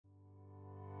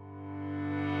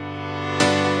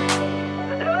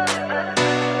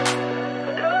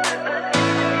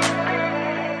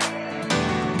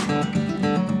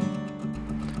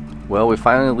Well, we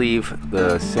finally leave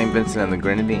the St. Vincent and the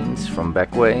Grenadines from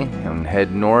Beckway and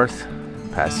head north,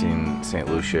 passing St.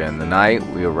 Lucia in the night.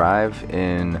 We arrive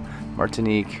in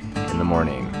Martinique in the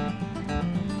morning.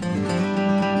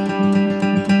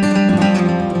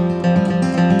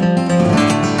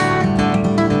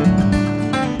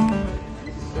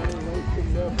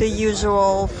 The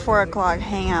usual 4 o'clock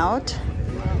hangout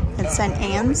at St.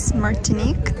 Anne's,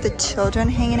 Martinique. The children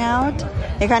hanging out.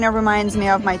 It kind of reminds me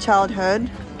of my childhood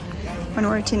when we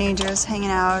were teenagers, hanging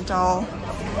out all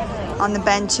on the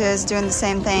benches, doing the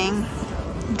same thing,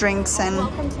 drinks and a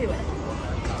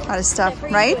lot of stuff,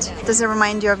 right? Does it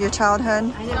remind you of your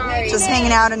childhood? Just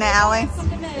hanging out in the alley?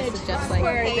 This is just like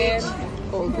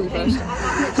old Buddha.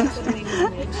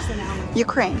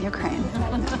 Ukraine.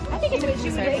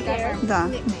 Да.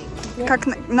 Как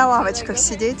на лавочках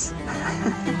сидеть.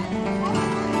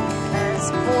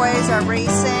 There's boys are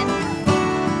racing.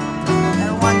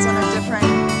 Everyone's on a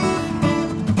different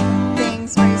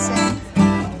things racing.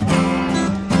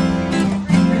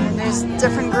 And there's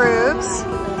different groups.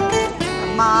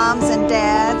 Moms and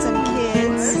dads and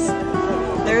kids.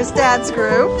 There's dad's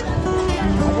group.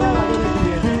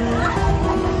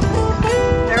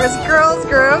 There's girls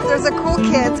group. There's a cool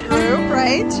kids group,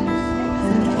 right?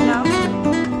 No.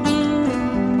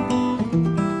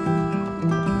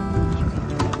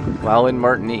 While in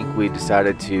Martinique, we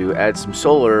decided to add some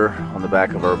solar on the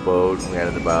back of our boat. We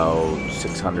added about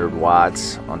 600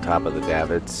 watts on top of the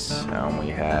davits. We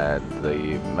had the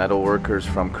metal workers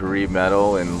from Caribe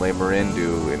Metal and Le Marin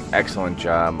do an excellent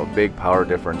job, a big power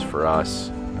difference for us,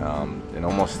 and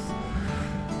almost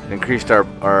increased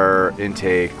our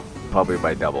intake probably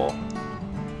by double. A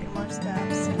few more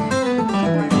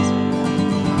steps.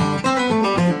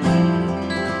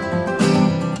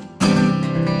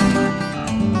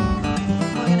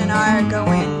 Morgan and I are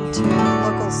going to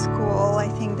local school. I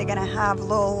think they're gonna have a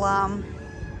little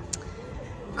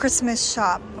Christmas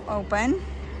shop open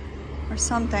or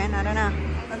something. I don't know.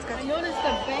 Let's go. I noticed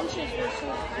the benches were so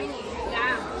tiny.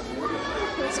 Yeah.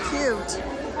 It's cute.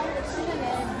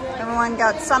 Everyone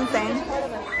got something.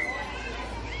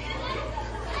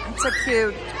 It's a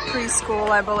cute preschool,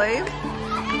 I believe.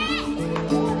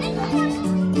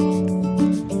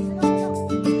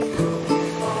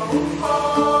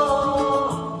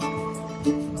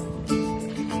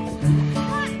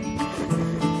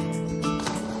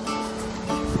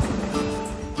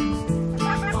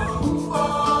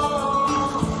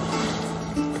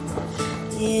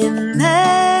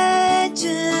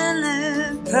 Imagine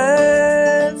a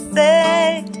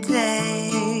perfect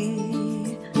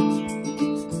day,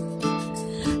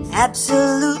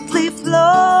 absolutely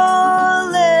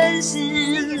flawless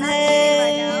in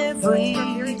every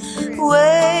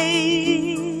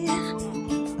way.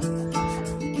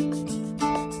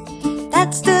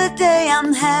 That's the day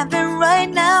I'm having right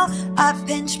now. I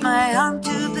pinch my arm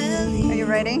to believe. Are you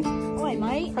ready? Oh, I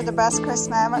might. For the best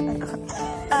Christmas ever?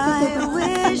 I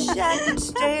wish I could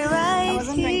stay right I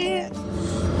wasn't drinking here it.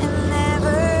 and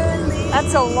never leave.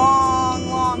 That's a long,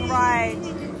 long ride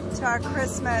to our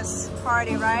Christmas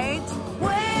party, right?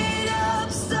 Wait up,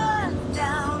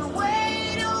 sundown,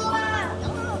 wait a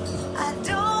while. I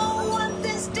don't want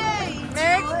this day to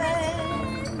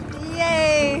end.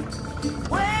 Yay!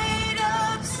 Wait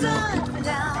up,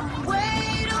 sundown,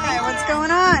 wait a Okay, while. what's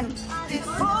going on?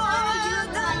 Before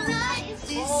the night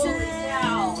descends.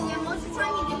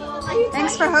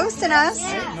 Thanks for hosting us.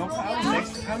 No problem.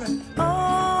 Thanks for coming.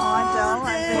 Oh, Adele, I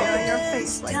video your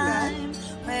face like that.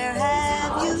 Where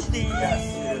have you been?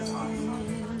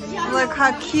 Look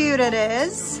how cute it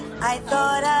is. I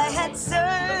thought I had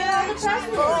searched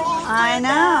for, I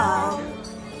know.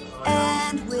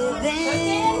 and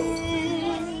within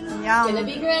Yum.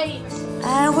 Be great.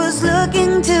 I was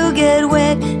looking to get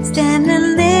wet,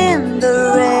 standing in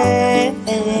the rain.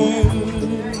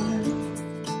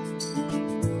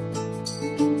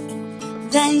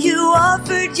 Then you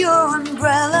offered your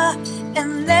umbrella,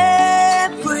 and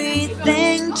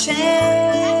everything changed.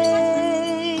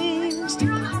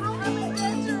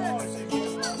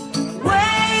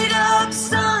 Wait up,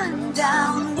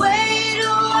 sundown, wait a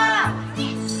while.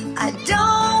 I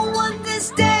don't want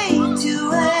this day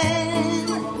to end.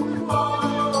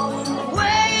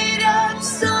 Wait up,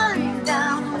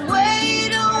 sundown,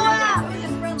 wait a while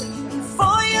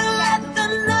before you let the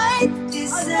night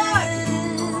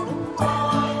descend.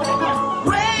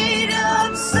 Wait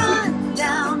up, sundown.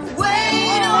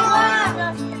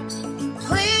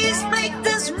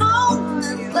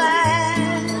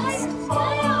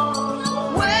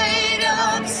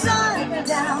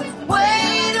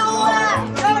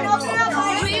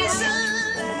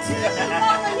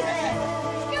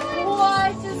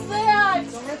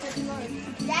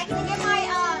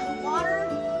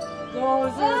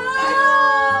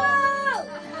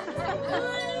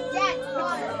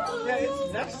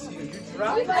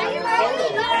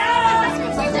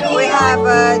 We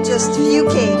have just a few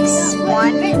cakes.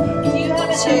 1,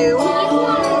 2,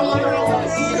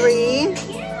 3,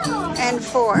 and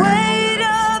 4. Wait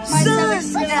up,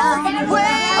 sundown,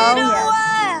 wait a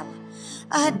while.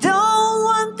 I don't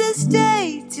want this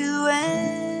day to end.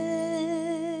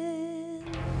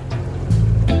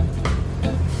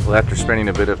 Well, after spending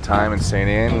a bit of time in St.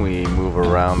 Anne, we move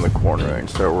around the corner and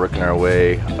start working our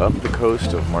way up the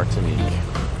coast of Martinique.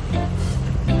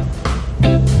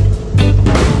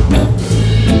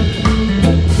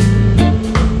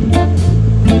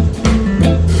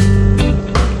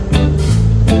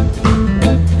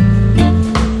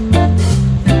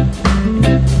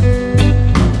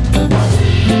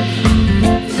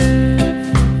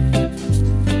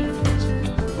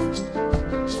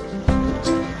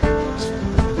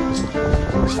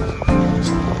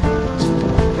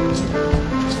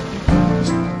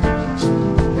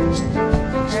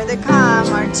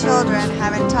 Children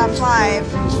having tough life.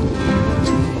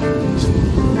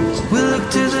 We look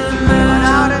to the Going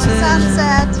out at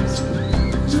sunset.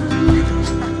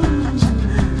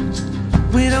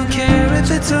 We don't care if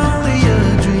it's only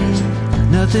a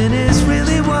dream. Nothing is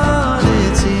really what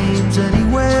it seems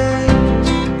anyway.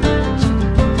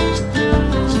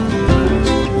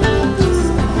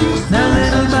 Now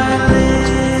little by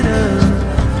little,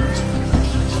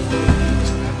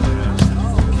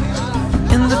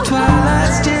 in the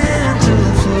twilight's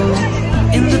gentle flow,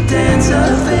 in the dance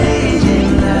of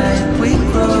fading light, we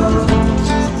grow.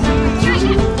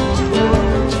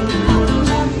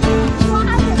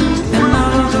 And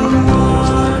all of the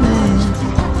warnings,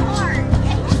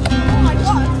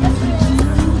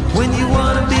 when you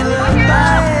wanna be loved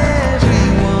by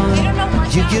everyone,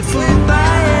 you get fooled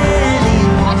by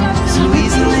anyone so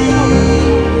easily.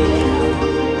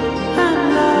 I'm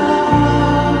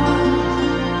lost.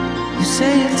 You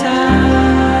say you're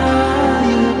tired,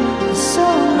 so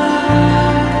am I.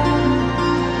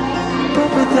 But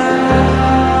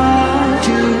without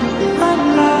you, I'm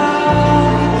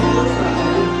lost.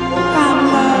 I'm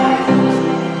lost.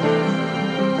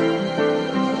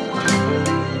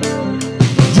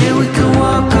 Yeah, we can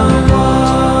walk on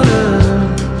water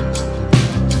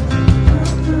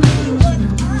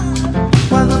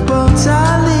while the boats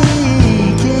are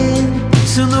leaking.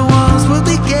 Soon the walls will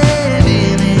be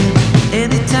giving in.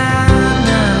 Anytime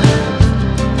now,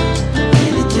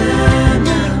 anytime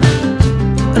now.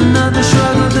 Another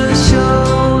shrug of the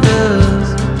shoulders.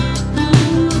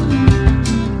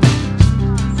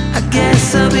 I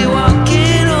guess I'll be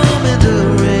walking home in the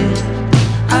rain.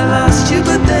 I lost you,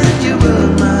 but then you were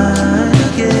mine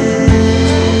again.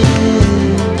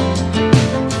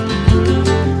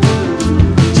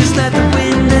 Just like the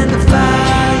wind and the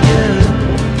fire,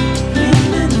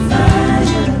 wind and the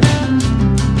fire.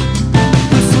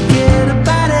 We forget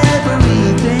about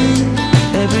everything,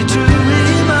 every truly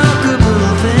remarkable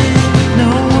thing. No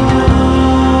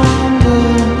wonder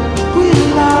we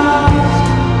lost.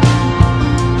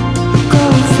 Go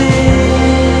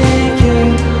figure,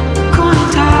 coin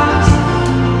toss.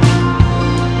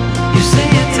 You say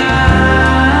you're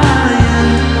tired,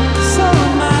 so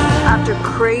am I. After a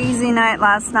crazy night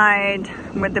last night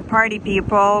with the party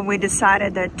people, we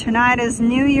decided that tonight is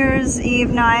New Year's Eve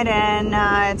night and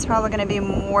it's probably going to be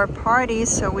more parties,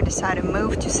 so we decided to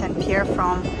move to St. Pierre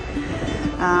from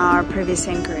our previous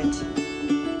anchorage.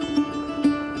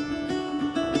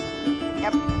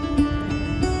 Yep.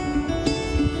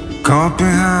 Caught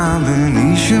behind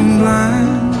Venetian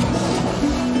blinds,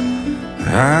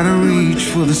 out of reach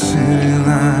for the city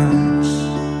lights.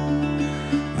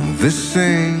 This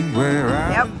ain't where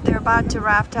I. Yep, they're about to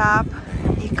wrap up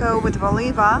Eco with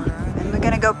Voliva, and we're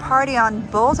gonna go party on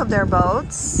both of their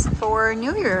boats for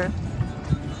New Year.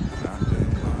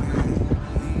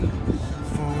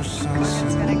 It's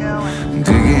gonna go and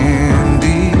Digging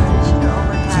deep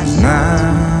overcast. since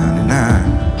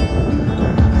 '99.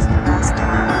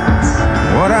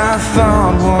 What I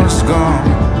thought was gone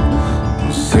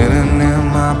was sitting in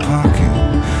my pocket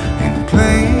in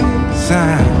plain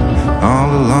sight all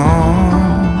along.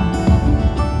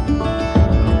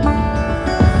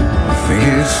 I think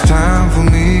it's time for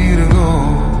me to go,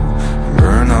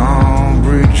 burn all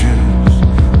bridges.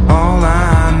 All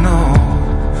I know,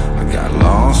 I got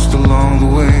lost along the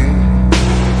way,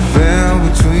 fell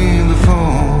between the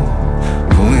foam,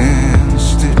 pulling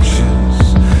stitches.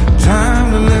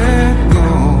 Time to let go,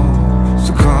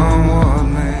 so come what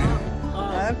may.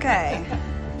 Okay.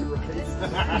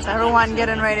 Is everyone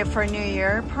getting ready for New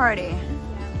Year party?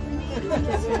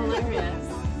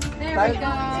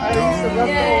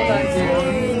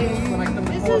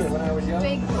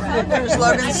 There's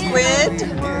Logan Squid.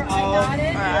 Or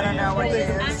I don't know what it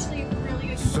is.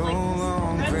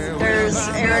 There's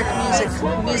Eric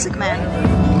Music Man.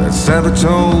 Let's have a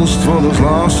toast for those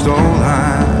lost old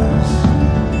lives.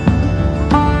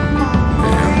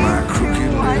 And my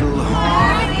crooked little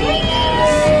heart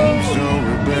seems so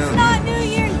rebellious. It's not New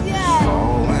Year's yet.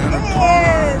 Falling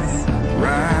apart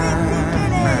right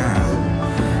now.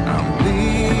 I'm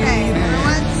bleeding.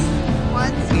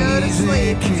 Once you go to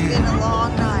sleep, it's been a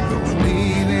long night.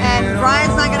 And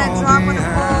Brian's not gonna drop on the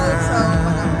pole, so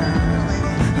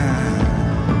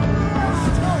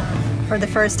for the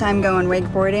first time going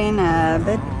wakeboarding, a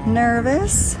bit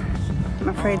nervous.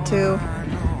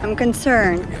 I'm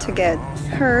concerned to get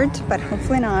hurt, but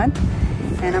hopefully not.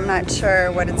 And I'm not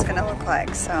sure what it's gonna look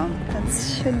like, so that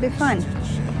should be fun.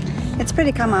 It's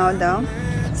pretty calm out though,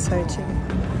 so it should be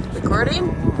fun.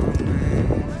 Recording?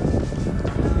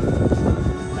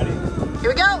 Here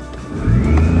we go!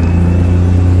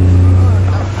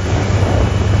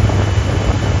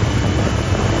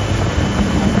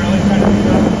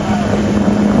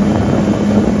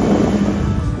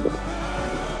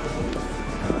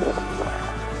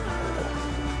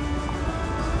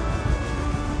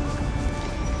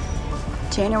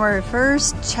 January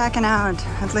 1st, checking out.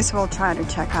 At least we'll try to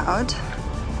check out.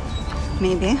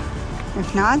 Maybe.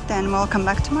 If not, then we'll come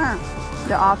back tomorrow.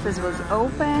 The office was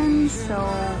open, so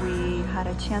we had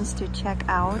a chance to check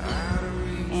out.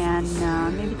 And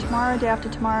maybe tomorrow, day after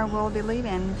tomorrow, we'll be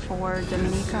leaving for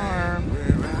Dominica or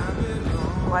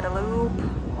Guadeloupe,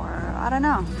 or I don't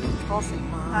know. We'll see.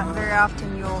 Not very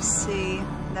often you'll see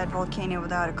that volcano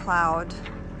without a cloud.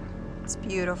 It's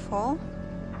beautiful.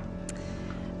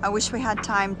 I wish we had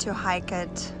time to hike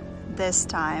it this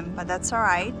time, but that's all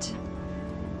right.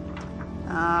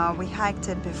 We hiked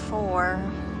it before.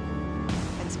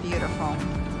 It's beautiful.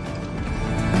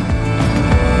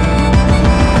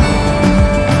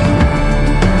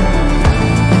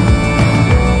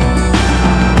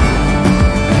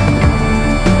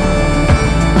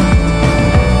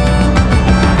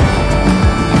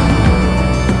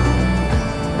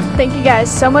 Thank you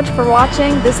guys so much for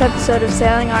watching this episode of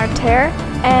Sailing.altair,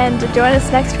 and join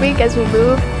us next week as we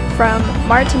move from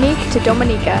Martinique to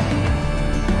Dominica.